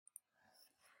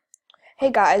Hey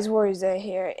guys, WarriorZaya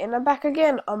here, and I'm back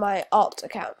again on my alt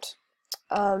account.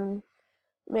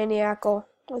 Maniacal,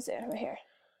 what's it, right here.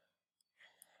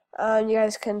 You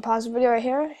guys can pause the video right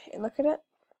here and look at it.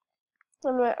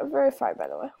 I'm verified, by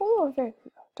the way. Oh, I'm very,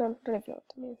 don't even know what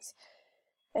that means.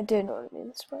 I do know what it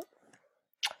means, but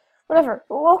whatever.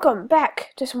 Welcome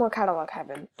back to some more Catalog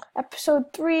Heaven.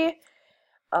 Episode 3.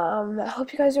 I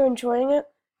hope you guys are enjoying it.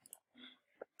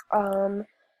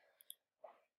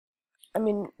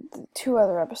 The 2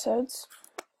 other episodes.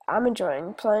 I'm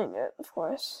enjoying playing it, of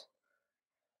course.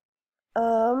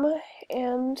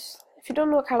 And if you don't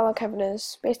know what Catalog Heaven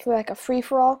is, basically like a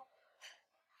free-for-all.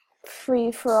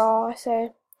 Free-for-all, I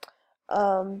say.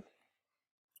 You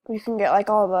can get like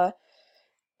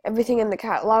everything in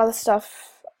the a lot of the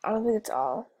stuff, I don't think it's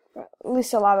all, but at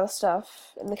least a lot of the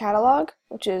stuff in the catalog,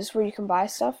 which is where you can buy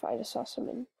stuff. I just saw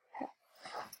someone. I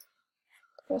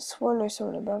could have sworn there's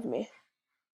someone above me.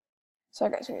 Sorry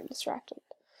guys, I'm getting distracted.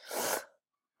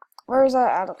 Where is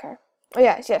that? I don't care. Oh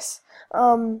yes.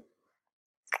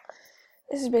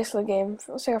 This is basically a game.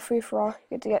 It's like a free-for-all.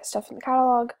 You get to get stuff in the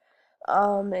catalog,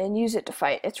 and use it to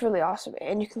fight. It's really awesome,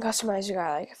 and you can customize your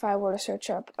guy. Like if I were to search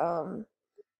up, I don't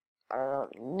know,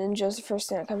 ninja's the first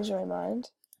thing that comes to my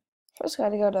mind. First,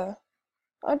 gotta go to.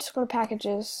 I'll just go to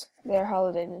packages. There,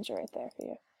 holiday ninja right there for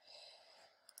you.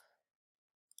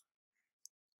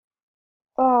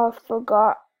 Oh,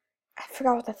 I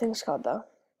forgot what that thing's called though.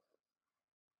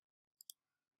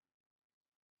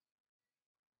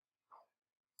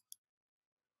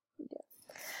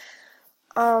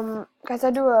 Guys,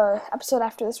 I do a episode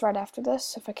after this, right after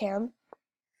this, if I can.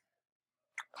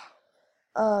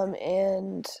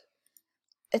 And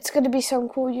it's gonna be something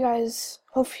cool, you guys.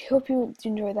 Hope you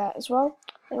enjoy that as well.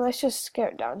 And let's just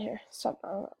get it down here. Stop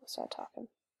talking.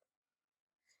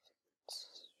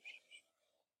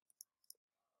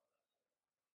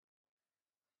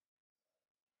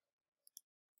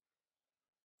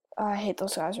 I hate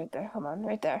those guys right there. Come on,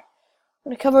 right there.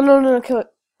 I'm gonna kill them. No, kill it.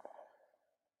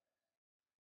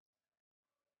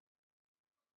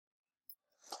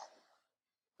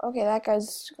 Okay, that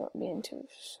guy's gonna be into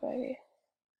swaggy.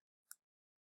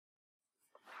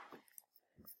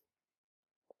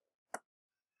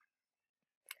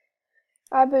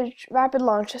 Rapid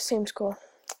launch. This seems cool.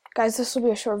 Guys, this will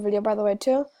be a short video, by the way,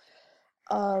 too.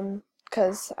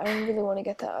 Because I really want to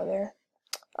get that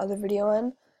other video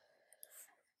in.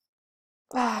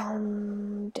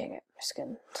 Dang it, my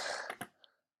skin.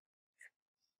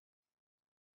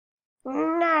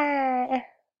 Nah.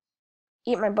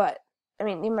 Eat my butt. I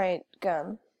mean, eat my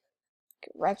gun.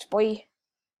 Get wrecked, boy.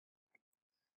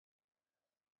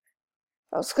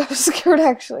 I was scared,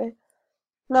 actually.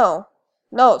 No.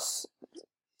 No,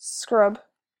 scrub.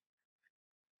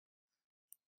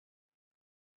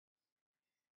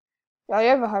 Oh, you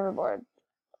have a hoverboard.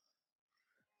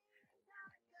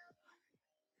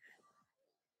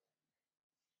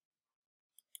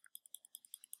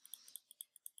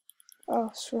 Oh,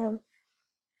 screw him.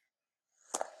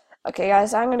 Okay,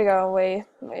 guys, I'm gonna go way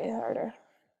harder.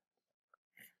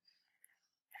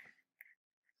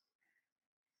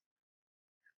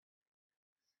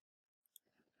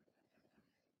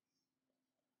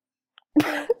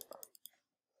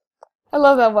 I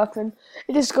love that weapon.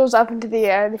 It just goes up into the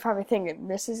air. They probably think it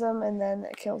misses them, and then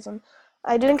it kills them.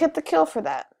 I didn't get the kill for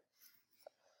that.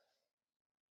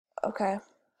 Okay. I'm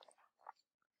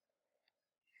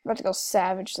about to go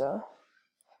savage, though.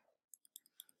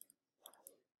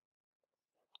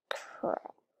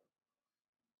 Crap.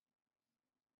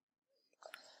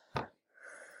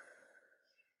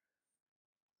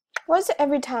 Why is it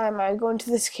every time I go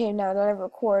into this game now that I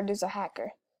record there's a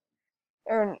hacker?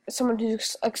 Or someone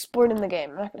who's exploring the game.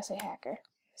 I'm not gonna say hacker.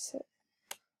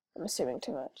 I'm assuming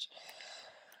too much.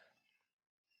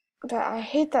 But I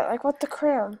hate that. Like, what the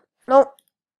crap? Nope.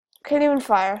 Can't even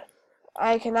fire.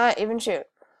 I cannot even shoot.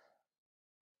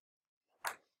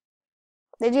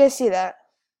 Did you guys see that?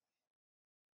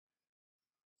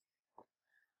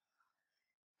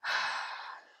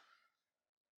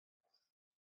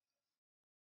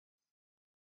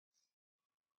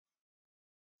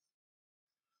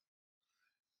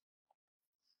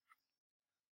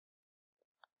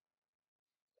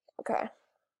 Okay.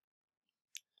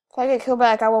 If I get killed by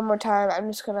that guy one more time,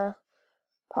 I'm just gonna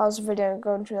pause the video and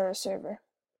go into another server.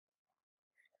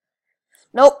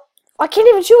 Nope. I can't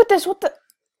even shoot with this. What the?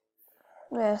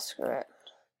 Yeah, screw it.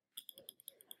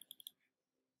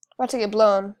 I'm about to get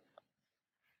blown.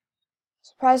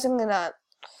 Surprisingly not.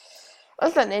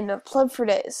 What's that name? Pleb for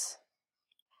days.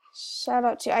 Shout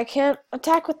out to you. I can't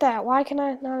attack with that. Why can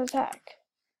I not attack?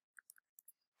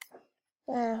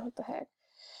 What the heck?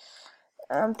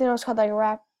 I think it was called like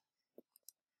rap.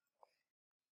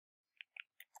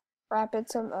 Rapid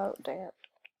some. Oh, dang it.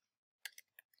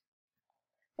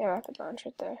 Yeah, rapid launch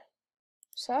right there.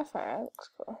 Sapphire, that looks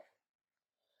cool.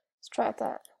 Let's try out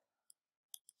that.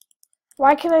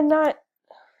 Why can I not?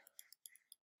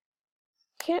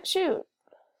 Can't shoot.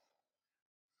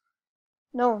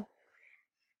 No.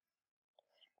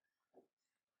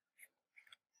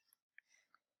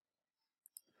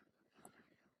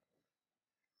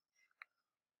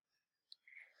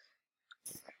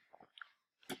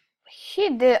 He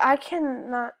did. I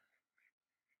cannot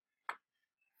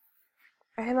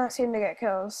seem to get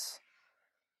kills.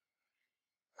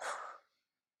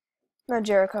 No,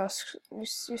 Jericho. You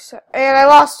said, and I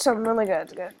lost some really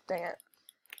good. Good. Dang it.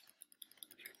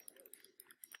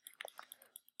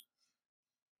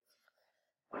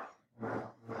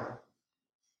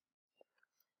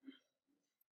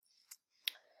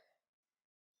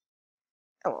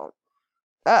 Oh well.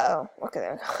 Uh oh. Okay,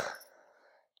 there we go.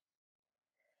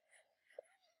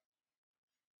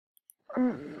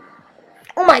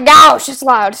 Oh my gosh, it's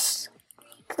loud.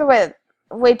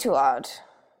 Way too loud.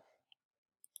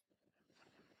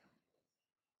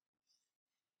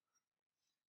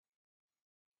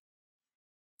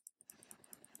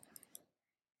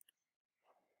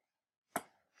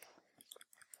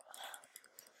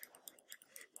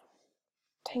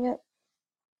 Dang it.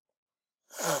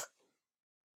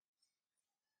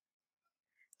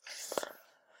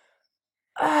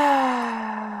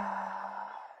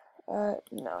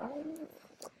 No.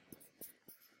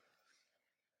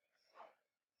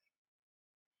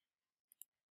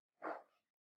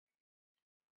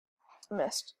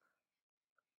 Missed.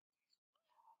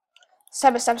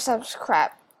 Step.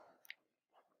 Crap.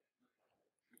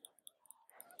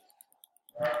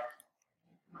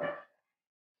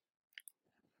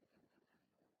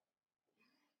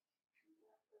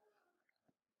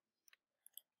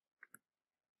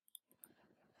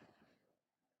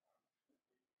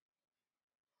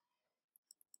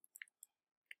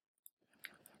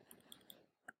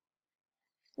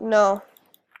 No.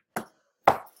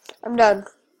 I'm done.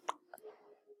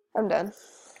 I'm done.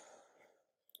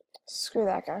 Screw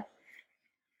that guy.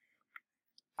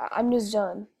 I'm just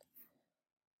done.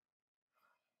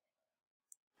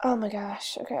 Oh my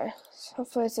gosh. Okay. So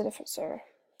hopefully it's a different server.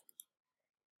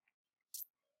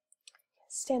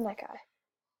 Stand that guy.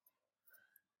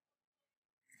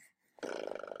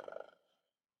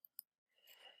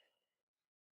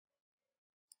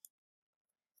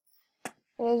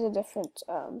 It is a different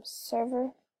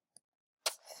server.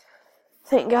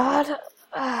 Thank God.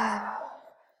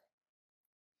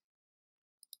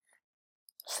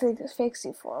 Fake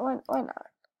C4. Why not?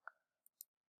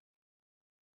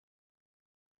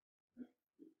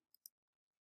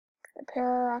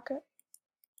 Repair a rocket.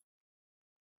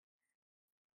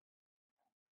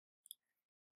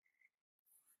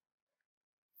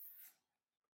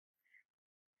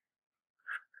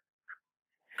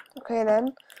 Okay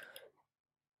then.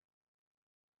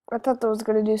 I thought that was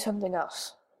gonna do something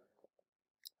else.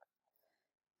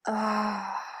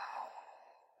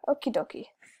 Okie dokie.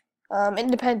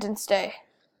 Independence Day.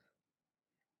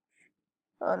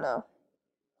 Oh no.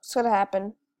 What's gonna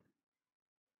happen?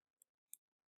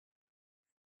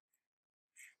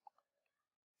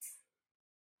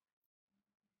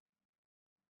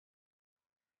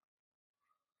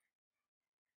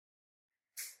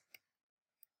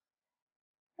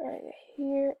 Alright,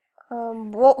 here.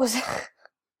 What was it?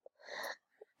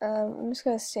 I'm just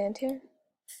gonna stand here.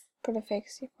 Put a fake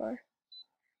C4.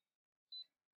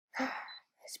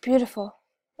 It's beautiful.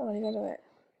 Oh, you gotta wait.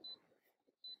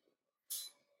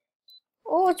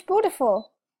 Oh, it's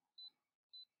beautiful.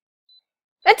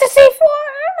 It's a C4!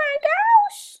 Oh my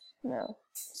gosh! No.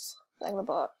 I'm gonna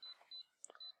blow up.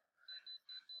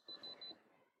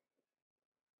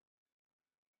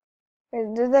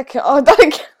 Wait, did that kill? Oh, I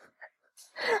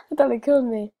thought it killed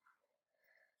me.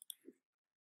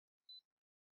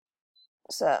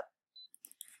 What's that?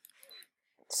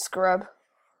 Scrub.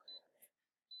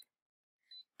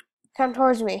 Come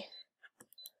towards me.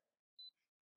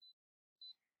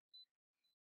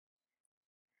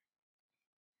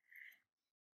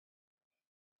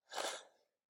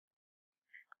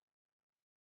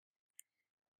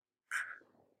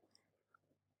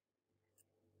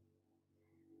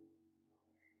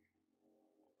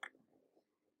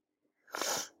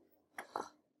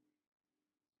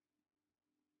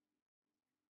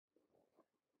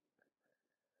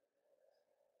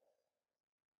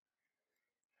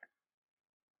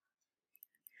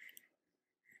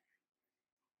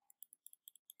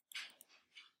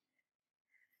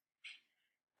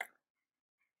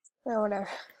 No, whatever.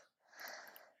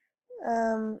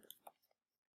 Oh,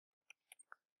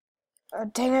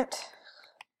 dang it.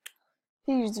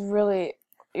 He's really...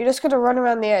 You're just gonna run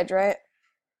around the edge, right?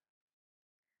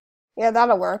 Yeah,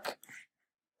 that'll work.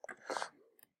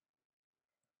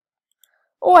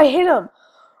 Oh, I hit him!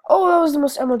 Oh, that was the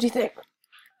most MLG thing.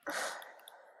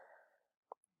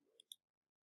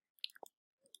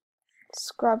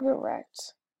 Scrub, you're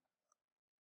wrecked.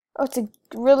 Oh, it's a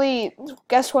really...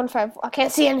 Guess 1-5. I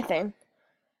can't see anything.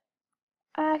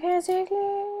 I can't see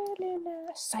clearly now.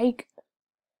 Psych.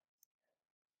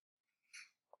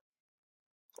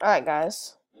 Alright,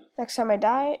 guys. Next time I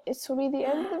die, it will be the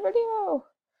end of the video.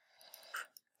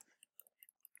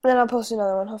 And then I'll post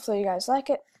another one. Hopefully you guys like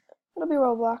it. It'll be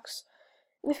Roblox.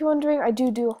 And if you're wondering, I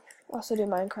also do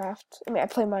Minecraft. I mean, I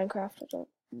play Minecraft. I don't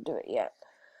do it yet.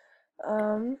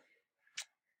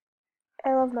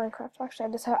 I love Minecraft. Actually,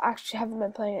 I just actually haven't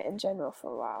been playing it in general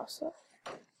for a while. So,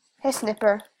 hey,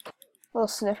 Snipper, little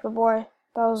Snipper boy.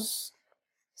 That was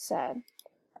sad.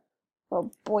 Oh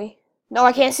boy. No,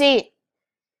 I can't see.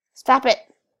 Stop it.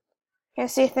 Can't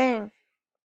see a thing.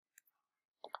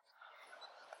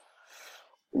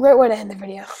 Great way to end the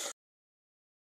video.